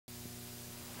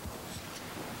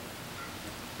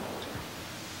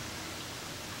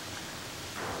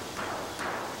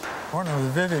One of the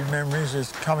vivid memories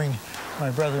is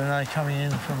my brother and I coming in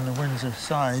from the Windsor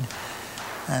side,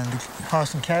 and the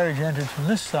horse and carriage entered from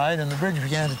this side, and the bridge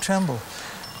began to tremble.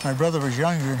 My brother was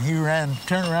younger, and he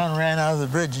turned around and ran out of the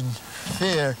bridge in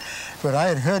fear. But I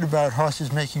had heard about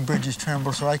horses making bridges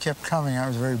tremble, so I kept coming. I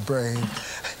was very brave.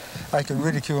 I could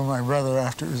ridicule my brother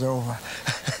after it was over.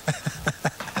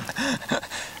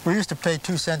 We used to pay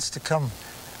 2 cents to come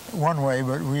one way,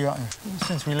 but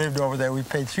since we lived over there, we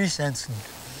paid 3 cents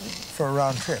for a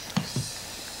round trip.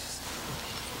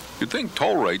 You'd think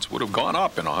toll rates would have gone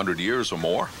up in 100 years or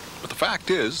more, but the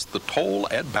fact is the toll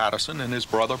Ed Battison and his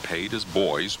brother paid as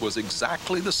boys was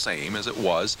exactly the same as it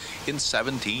was in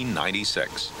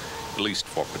 1796, at least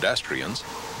for pedestrians.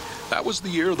 That was the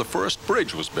year the first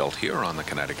bridge was built here on the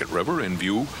Connecticut River in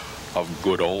view of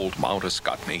good old Mount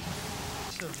Ascutney.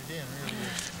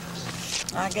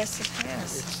 I guess it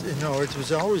has. No, it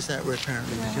was always that way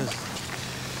apparently, because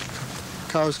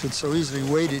cows could so easily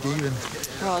wade it even.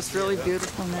 Well, it's really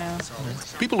beautiful now.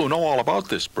 People who know all about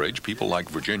this bridge, people like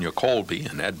Virginia Colby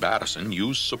and Ed Battison,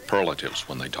 use superlatives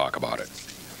when they talk about it.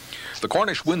 The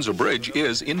Cornish-Windsor Bridge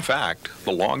is, in fact,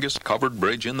 the longest covered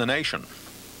bridge in the nation,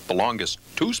 the longest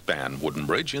two-span wooden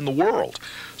bridge in the world,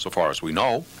 so far as we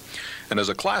know, and as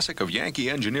a classic of Yankee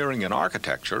engineering and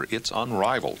architecture, it's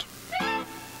unrivaled.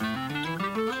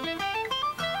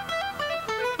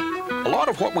 A lot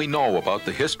of what we know about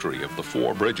the history of the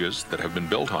 4 bridges that have been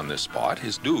built on this spot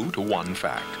is due to one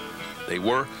fact. They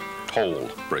were toll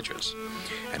bridges,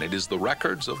 and it is the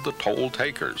records of the toll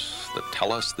takers that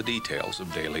tell us the details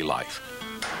of daily life.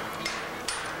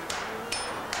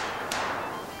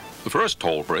 The first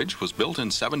toll bridge was built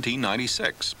in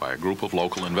 1796 by a group of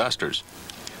local investors.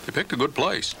 They picked a good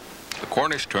place. The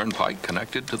Cornish Turnpike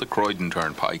connected to the Croydon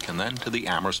Turnpike and then to the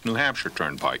Amherst, New Hampshire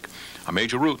Turnpike, a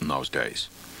major route in those days.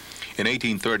 In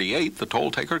 1838, the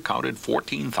toll taker counted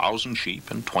 14,000 sheep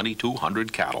and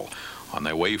 2,200 cattle on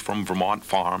their way from Vermont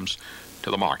farms to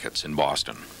the markets in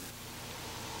Boston.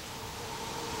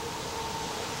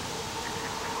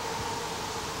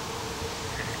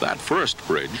 That first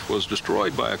bridge was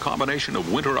destroyed by a combination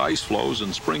of winter ice flows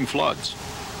and spring floods,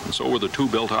 and so were the 2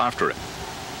 built after it.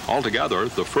 Altogether,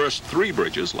 the first 3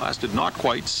 bridges lasted not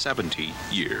quite 70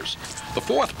 years. The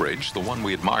 4th bridge, the one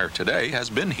we admire today,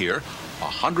 has been here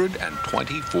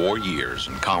 124 years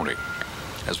and counting.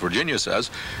 As Virginia says,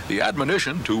 the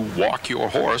admonition to walk your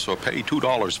horse or pay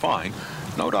 $2 fine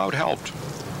no doubt helped.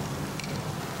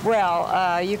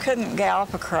 Well, you couldn't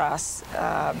gallop across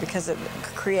because it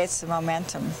creates the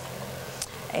momentum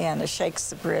and it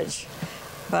shakes the bridge.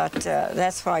 But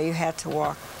that's why you had to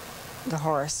walk the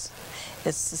horse.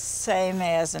 It's the same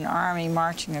as an army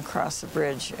marching across the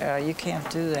bridge. You can't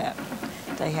do that.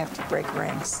 They have to break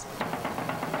ranks.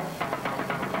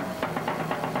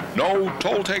 No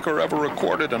toll taker ever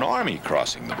recorded an army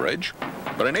crossing the bridge,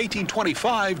 but in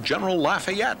 1825, General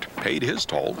Lafayette paid his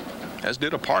toll, as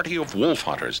did a party of wolf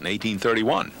hunters in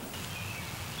 1831.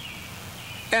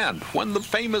 And when the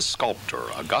famous sculptor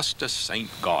Augustus St.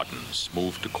 Gaudens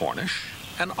moved to Cornish,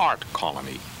 an art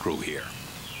colony grew here.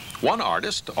 One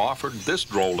artist offered this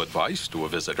droll advice to a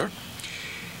visitor: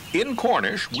 "In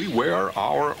Cornish, we wear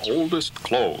our oldest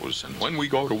clothes, and when we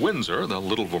go to Windsor, the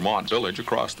little Vermont village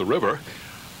across the river,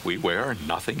 we wear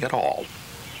nothing at all."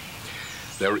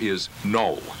 There is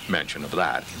no mention of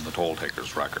that in the toll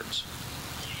taker's records.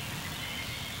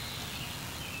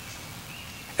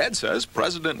 Ed says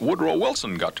President Woodrow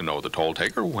Wilson got to know the toll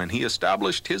taker when he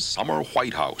established his summer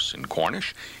White House in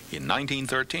Cornish in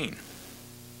 1913.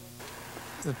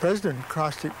 The president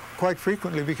crossed it quite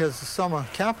frequently because the summer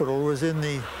capital was in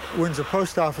the Windsor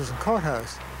post office and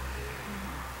courthouse.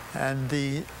 And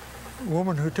the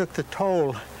woman who took the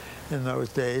toll in those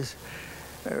days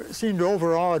seemed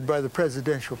overawed by the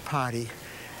presidential party,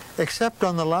 except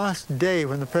on the last day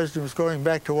when the president was going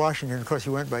back to Washington. Of course, he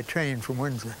went by train from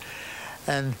Windsor.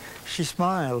 And she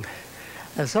smiled.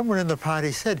 And someone in the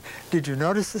party said, "Did you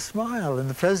notice the smile?" And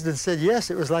the president said, "Yes,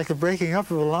 it was like the breaking up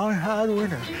of a long, hard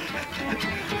winter."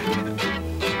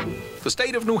 The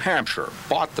state of New Hampshire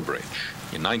bought the bridge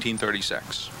in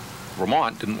 1936.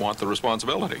 Vermont didn't want the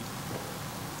responsibility.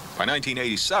 By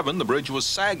 1987, the bridge was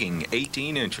sagging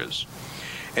 18 inches.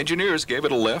 Engineers gave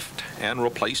it a lift and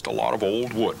replaced a lot of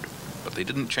old wood, but they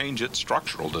didn't change its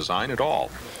structural design at all.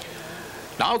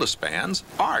 Now the spans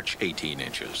arch 18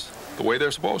 inches, the way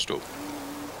they're supposed to.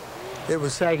 It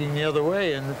was sagging the other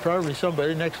way, and probably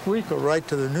somebody next week will write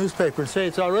to the newspaper and say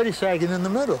it's already sagging in the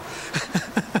middle.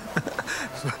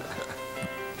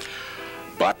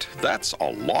 But that's a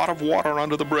lot of water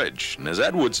under the bridge, and as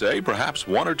Ed would say, perhaps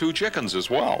 1 or 2 chickens as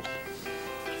well.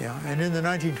 Yeah, and in the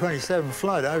 1927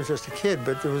 flood, I was just a kid,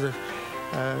 but there was a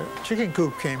chicken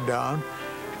coop came down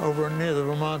over near the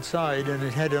Vermont side, and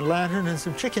it had a lantern and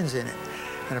some chickens in it.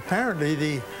 And apparently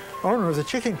the owner of the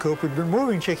chicken coop had been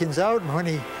moving chickens out, and when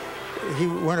he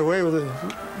went away with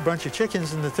a bunch of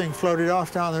chickens, and the thing floated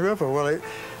off down the river. Well,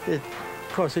 of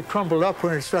course, it crumbled up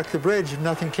when it struck the bridge, and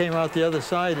nothing came out the other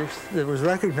side that was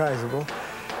recognizable.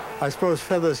 I suppose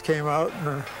feathers came out,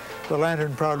 and the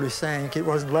lantern probably sank. It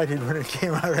wasn't lighted when it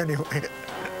came out anyway.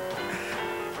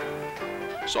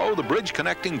 So the bridge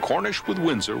connecting Cornish with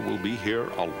Windsor will be here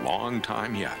a long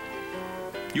time yet.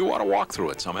 You ought to walk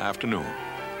through it some afternoon.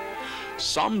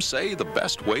 Some say the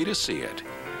best way to see it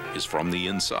is from the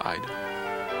inside.